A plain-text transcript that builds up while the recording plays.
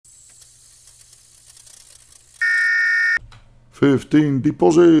15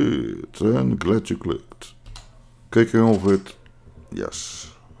 deposit, and glad you clicked. Kicking off it,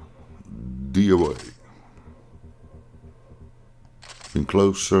 yes, D away. Been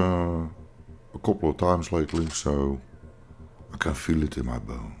close a couple of times lately, so I can feel it in my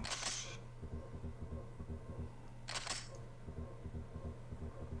bones.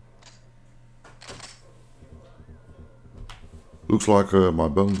 Looks like my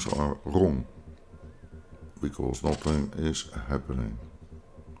bones are wrong, because nothing is happening.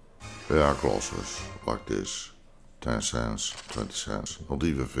 There are glasses like this, 10 cents, 20 cents, not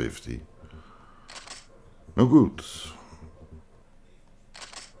even 50. No good.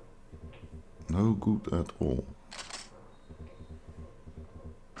 No good at all.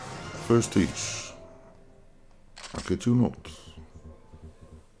 First tees. I kid you not.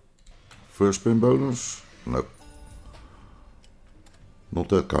 First spin bonus? No. Not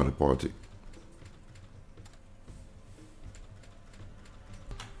that kind of party.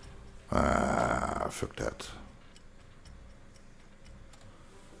 Ah, fuck that.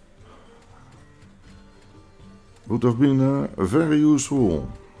 Would have been very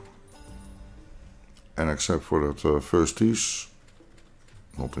useful. And except for that first tees,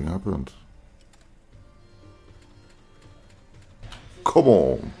 nothing happened. Come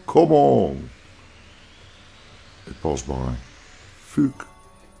on, come on. It passed by. Fuck.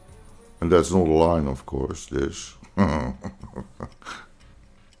 And that's not a line, of course, this.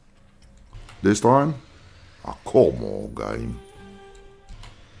 This time? Ah, come on, game.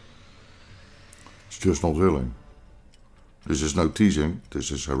 It's just not willing. This is no teasing,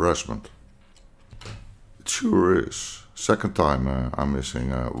 this is harassment. It sure is. Second time I'm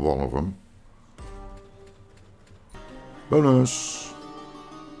missing one of them. Bonus.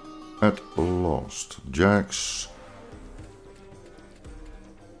 At last. Jacks.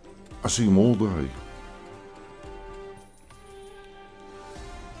 I see them all day.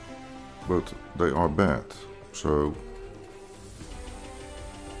 But they are bad. So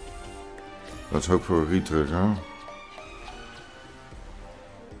let's hope for a retrigger.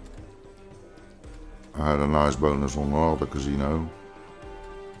 I had a nice bonus on another casino,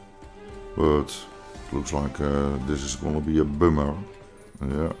 but looks like this is gonna be a bummer.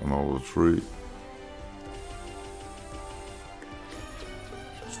 Yeah, another 3.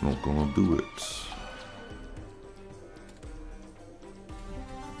 It's not gonna do it.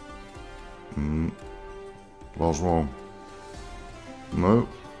 Last one. No.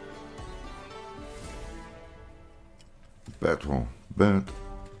 Bad one. Bad.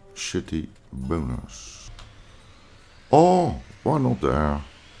 Shitty bonus. Oh, why not there?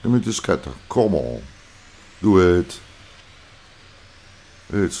 Give me the scatter. Come on. Do it.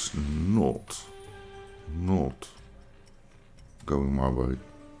 It's not going my way.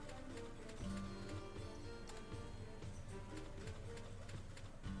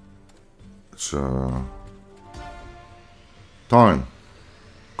 It's time.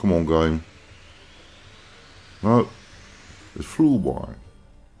 Come on, game. No, it flew by.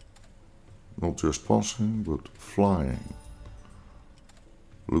 Not just passing, but flying.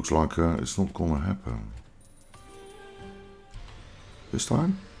 Looks like it's not gonna happen. This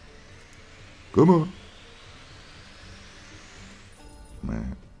time? Come on.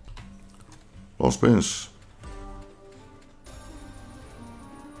 Man. Last spins.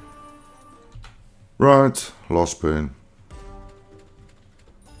 Right, last spin.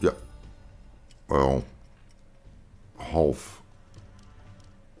 Yeah. Well, half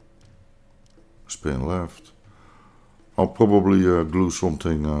spin left. I'll probably glue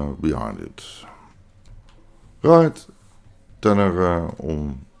something behind it. Right, tenner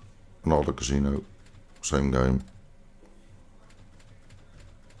on another casino, same game.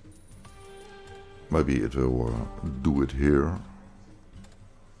 Maybe it will do it here.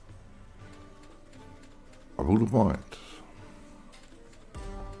 I wouldn't mind.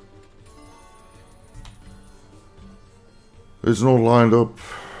 It's not lined up,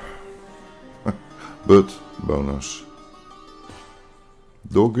 but bonus.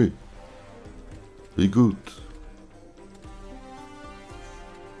 Doggy, be good.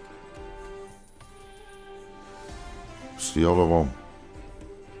 It's the other one.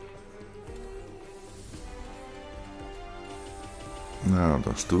 Nou,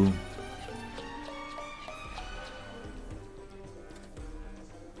 dat is toe.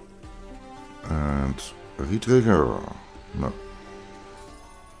 And retrigger. No.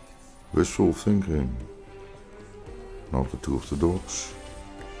 Wishful thinking. Not the 2 of the dogs.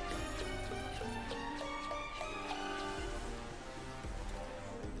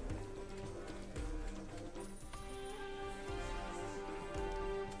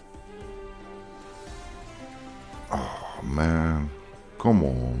 man, come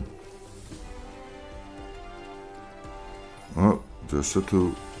on. Oh, just the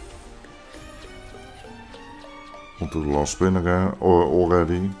two. Onto the last spin again, or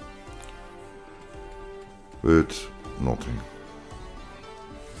already. With nothing.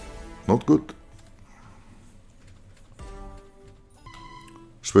 Not good.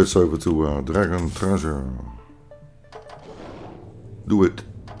 Switch over to Dragon Treasure. Do it.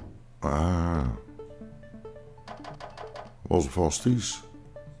 Ah. Was fast these.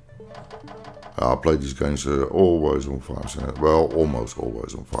 I play these games always on 5 cents. Well, almost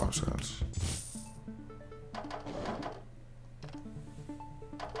always on 5 cents.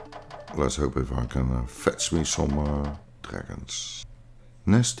 Let's hope if I can fetch me some dragons.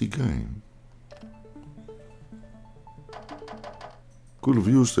 Nasty game. Could have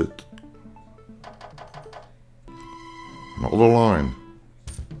used it. Another line.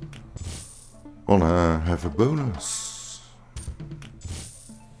 Wanna have a bonus.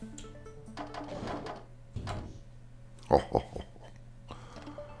 Oh.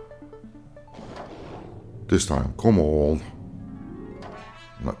 This time, come on.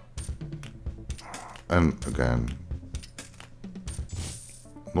 No. And again.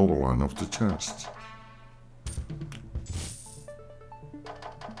 Another line of the chest.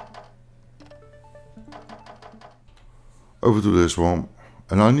 Over to this one.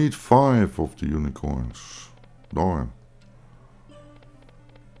 And I need 5 of the unicorns. Darn.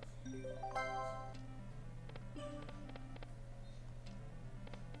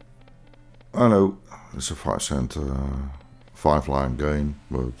 I know it's a 5 cent 5-line game,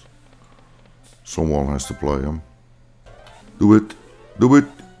 but someone has to play them. Do it. Do it.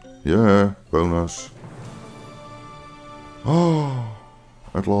 Yeah, bonus. Oh,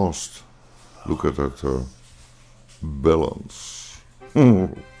 at last. Look at that balance.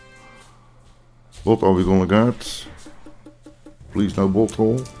 What are we gonna get? Please no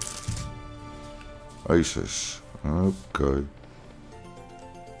bottle. Aces. Okay.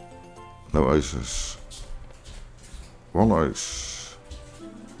 No aces. One ace.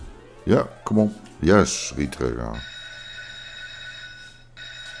 Yeah, come on. Yes, retrigger.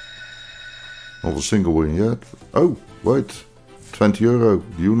 Not a single win yet. Oh, wait. 20 euro.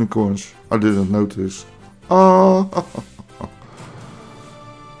 The unicorns. I didn't notice. Ah.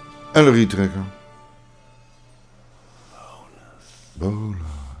 En een retrigger.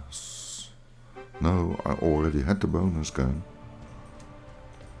 Bonus. No, I already had the bonus game.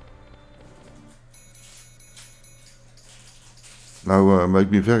 Now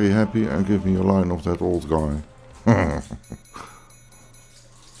make me very happy and give me a line of that old guy.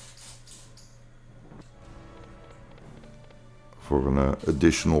 For an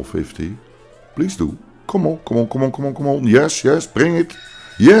additional 50. Please do. Come on, come on, come on, come on, come on. Yes, yes, bring it.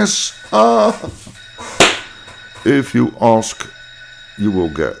 Yes. Ah. If you ask, you will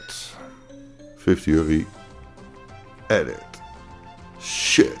get 50 euro. Edit.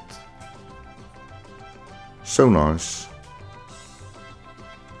 Shit. So nice.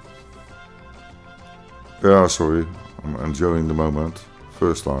 Yeah, sorry. I'm enjoying the moment.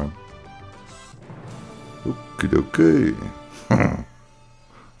 First time. Okie dokie.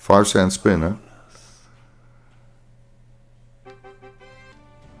 5 cent spin, eh?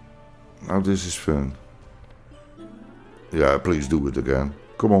 Now this is fun. Yeah, please do it again.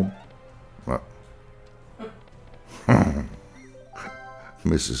 Come on. No.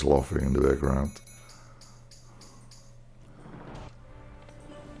 Mrs. laughing in the background.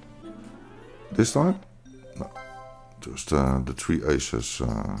 This time? No. Just the 3 aces.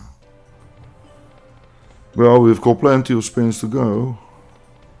 Well, we've got plenty of spins to go.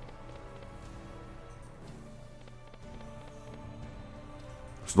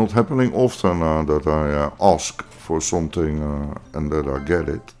 It's not happening often that I ask for something and that I get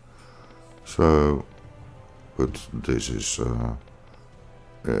it. So, but this is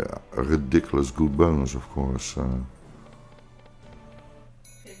yeah, a ridiculous good bonus, of course. Can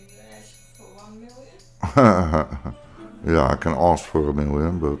you ask for 1 million? Yeah, I can ask for 1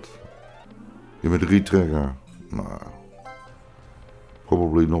 million, but you with retrigger, nah,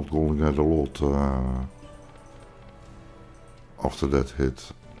 probably not going to get a lot after that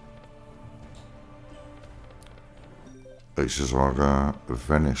hit. Aces are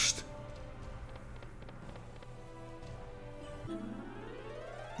vanished.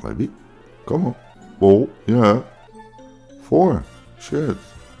 Maybe. Come on. Ball. Yeah. 4. Shit.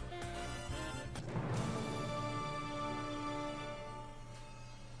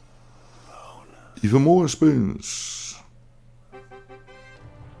 Even more spins.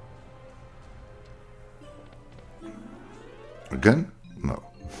 Again? No.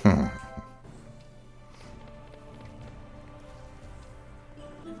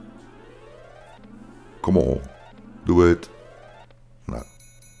 Come on. Do it. No.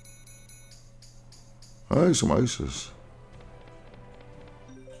 Hey, some aces.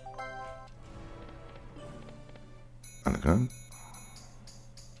 And again.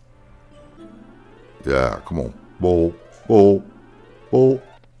 Yeah, come on. Ball, ball, ball.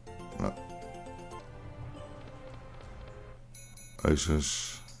 No.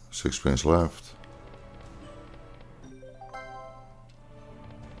 Aces. 6 spins left.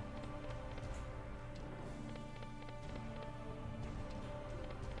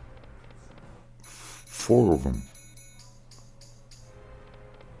 Four of them.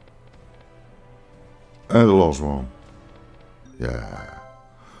 And the last one. Yeah.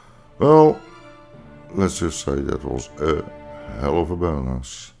 Well, let's just say that was a hell of a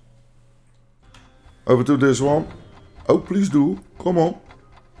bonus. Over to this one. Oh, please do. Come on.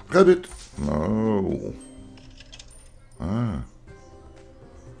 Grab it. No. Ah.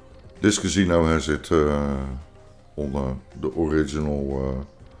 This casino has it on the original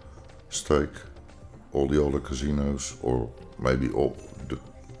stake. All the other casinos, or maybe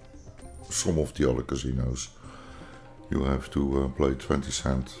some of the other casinos, you have to play 20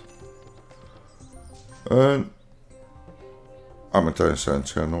 cents. And I'm a 10 cent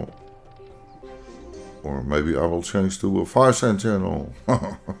channel. Or maybe I will change to a 5 cent channel.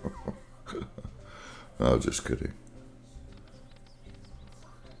 No, just kidding.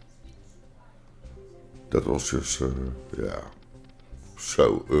 That was just, yeah,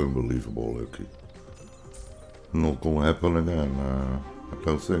 so unbelievable lucky. Not gonna happen again. I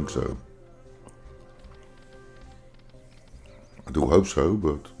don't think so. I do hope so,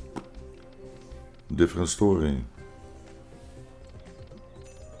 but different story.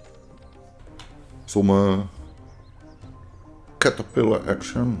 Some caterpillar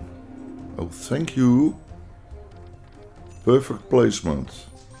action. Oh, thank you. Perfect placement.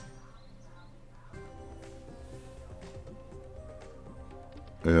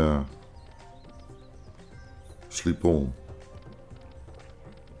 Yeah. Sleep on.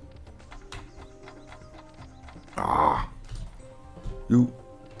 Ah. You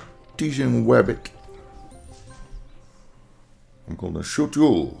teasing rabbit. I'm gonna shoot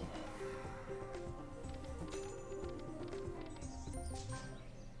you.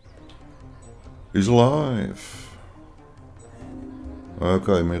 He's alive.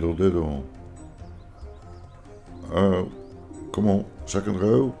 Okay, middle diddle. Oh, come on, second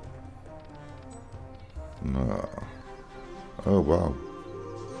row. No. Oh wow.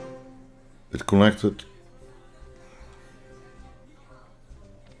 It connected.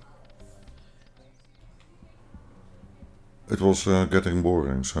 It was getting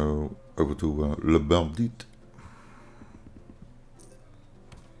boring, so over to Le Bandit.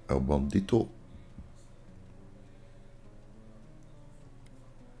 El Bandito.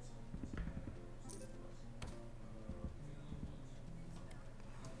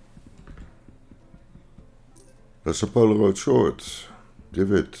 That's a Polaroid short.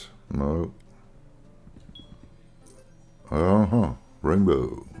 Give it. No.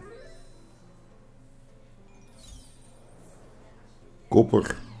 Rainbow.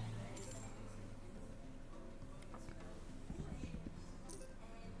 Kopper.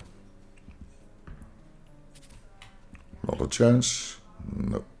 Not a chance.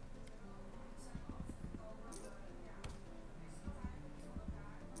 No.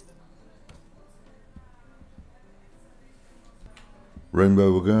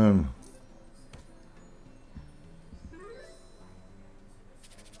 Rainbow again.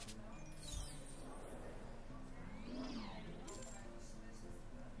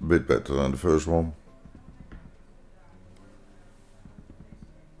 A bit better than the first one.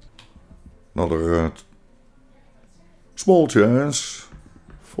 Another small chance.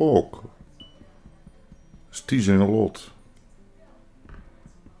 Fork. It's teasing a lot.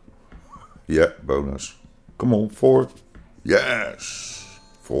 Yeah, bonus. Come on, 4. Yes,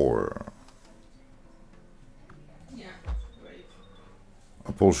 4. Yeah, great.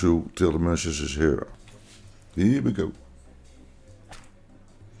 I'll pause you till the message is here. Here we go.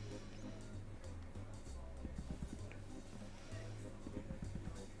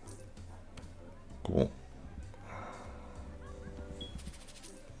 Come on.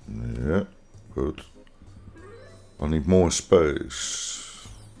 Yeah, good. I need more space.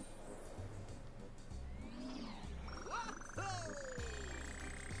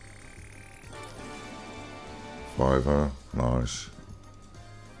 5, nice.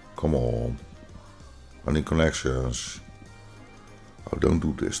 Come on. I need connections. Oh, don't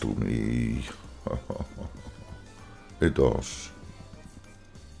do this to me. It does.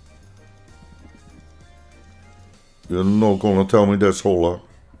 You're not gonna tell me that's holler.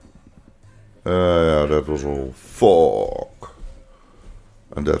 Yeah, that was all. Fuck.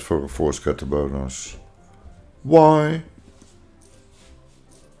 And that for a force scatter bonus. Why?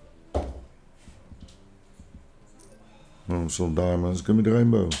 Oh, some diamonds. Give me the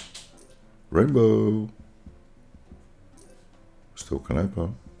rainbow. Rainbow. Still can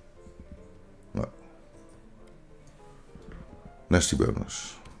happen. No. Nasty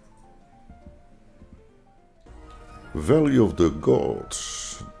bonus. Valley of the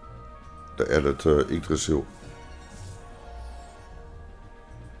Gods. The added Yggdrasil.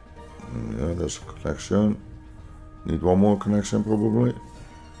 Yeah, that's a connection. Need one more connection probably.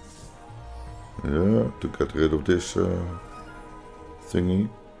 Yeah, to get rid of this thingy.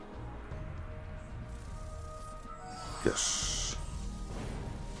 Yes.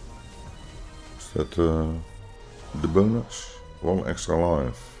 Is that the bonus? One extra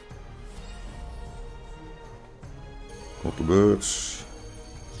life. Not the birds.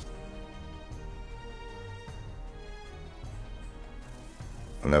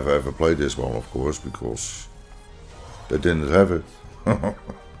 I never ever played this one, of course, because they didn't have it. Yeah,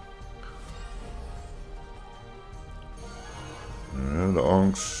 the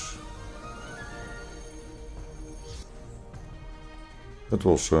Ankhs. That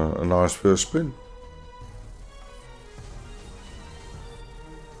was a nice first spin.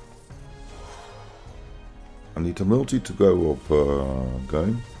 I need a multi to go up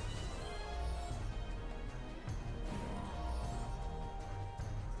game.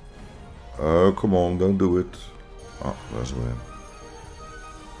 Oh, come on, don't do it. Oh, there's a win.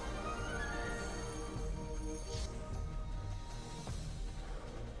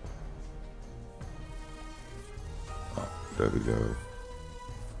 Oh, there we go.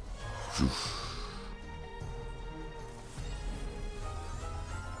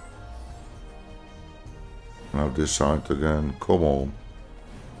 Now this side again, come on.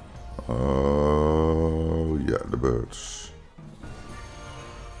 Oh, yeah, the birds.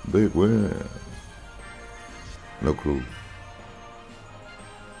 Big win. No clue.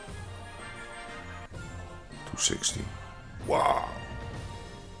 260. Wow.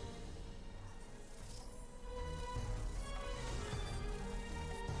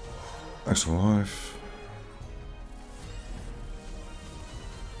 Extra life.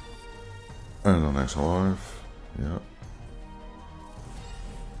 And an extra life. Yeah.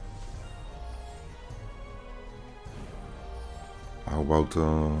 How about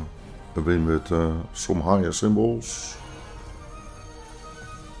a win with some higher symbols?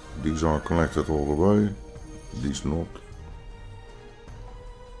 These are connected all the way. These not.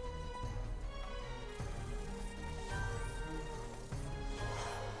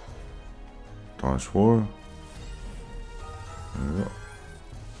 Times 4. Yeah.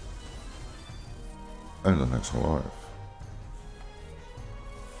 And the next life.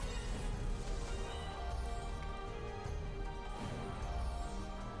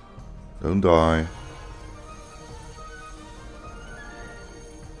 Don't die.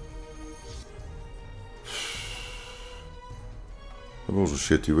 That was a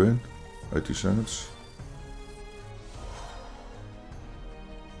shitty win. 80 cents.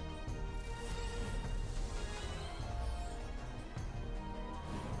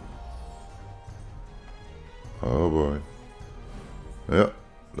 Oh boy. Yeah,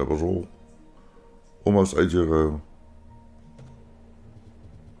 that was all. Almost €8.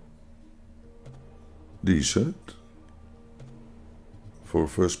 Decent. For a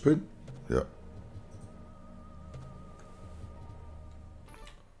first spin? Yeah.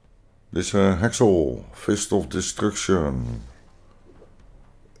 This Hexal, Fist of Destruction.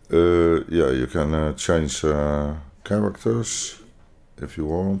 Yeah, you can change characters if you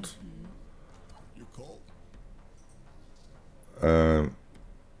want.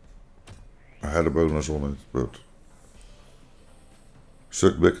 I had a bonus on it, but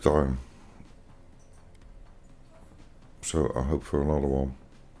sucked big time. So I hope for another one.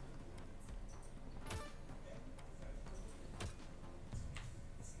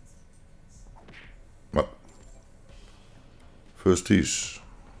 But first tease.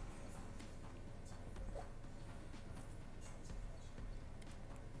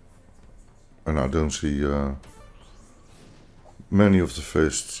 And I don't see many of the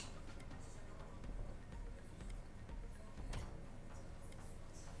fists.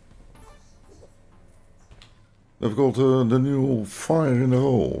 They've got the new Fire in the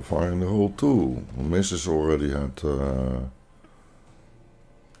Hole, Fire in the Hole 2. Mrs. already had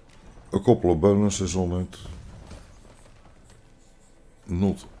a couple of bonuses on it.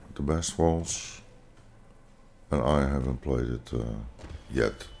 Not the best ones. And I haven't played it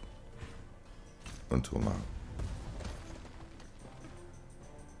yet. Until now.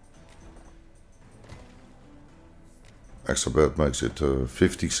 extra bet makes it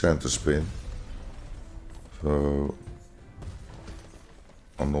 50 cents a spin. So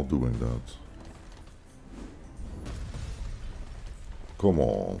I'm not doing that. Come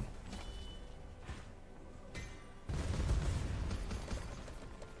on.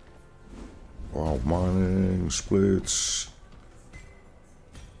 Wild mining, splits.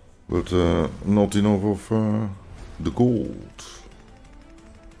 But not enough of the gold.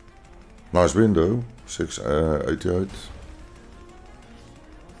 Nice window, 688.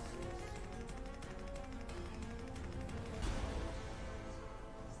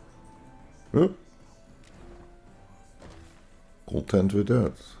 Yep. Content with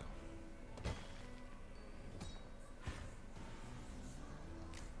that.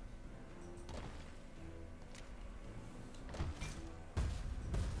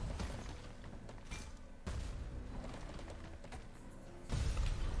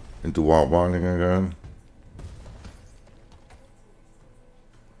 Into wild mining again.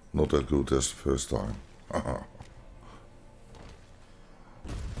 Not that good as the first time.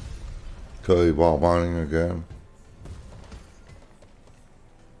 Okay, wild mining again.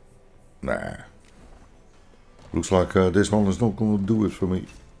 Nah. Looks like this one is not going to do it for me.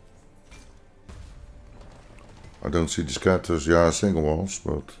 I don't see the scatters, yeah, single ones,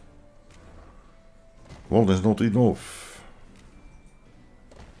 but one is not enough.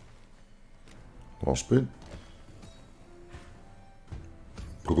 Last spin.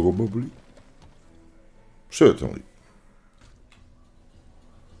 Probably. Certainly.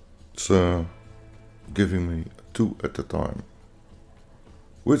 It's giving me 2 at a time.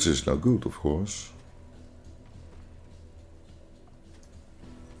 Which is no good, of course.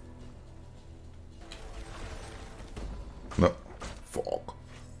 No. Fuck.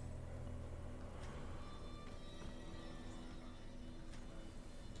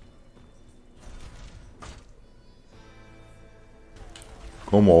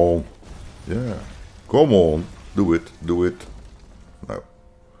 Come on. Yeah. Come on. Do it. Do it. No.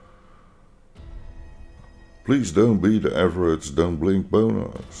 Please don't be the average don't blink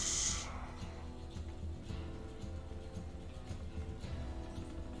bonus.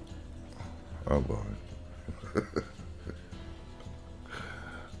 Oh boy.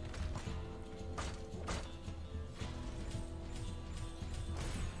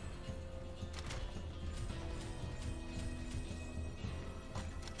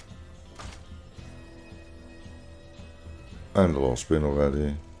 And the last spin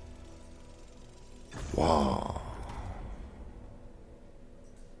already. Wow.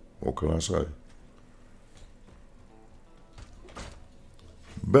 What can I say?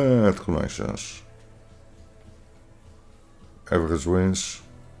 Bad connections. Average wins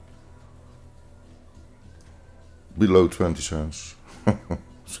below 20 cents.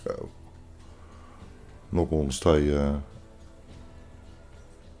 So not going to stay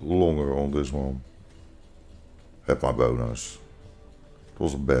longer on this one. Had my bonus. It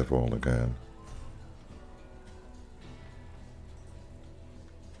was a bad one again.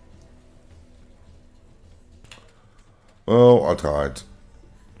 Well, I tried.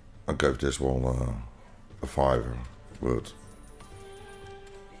 I gave this one a 5er, but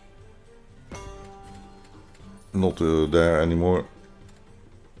not there anymore.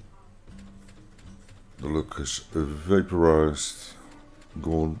 The luck is vaporized,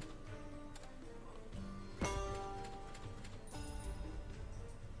 gone.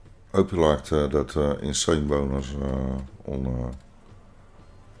 Hope you liked that insane bonus on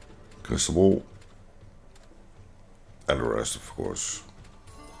Chrystal Ball. And the rest, of course.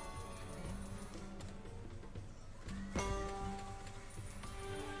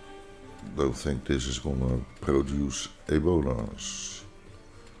 Don't think this is gonna produce a bonus.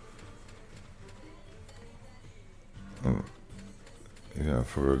 Yeah,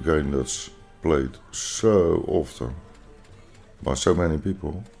 for a game that's played so often by so many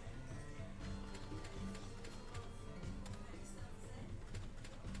people.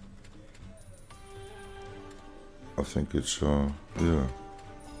 I think it's yeah,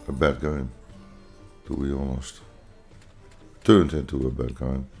 a bad game, to be honest. Turned into a bad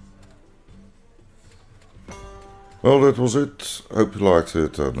game. Well, that was it. Hope you liked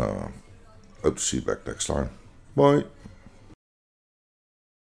it, and hope to see you back next time. Bye.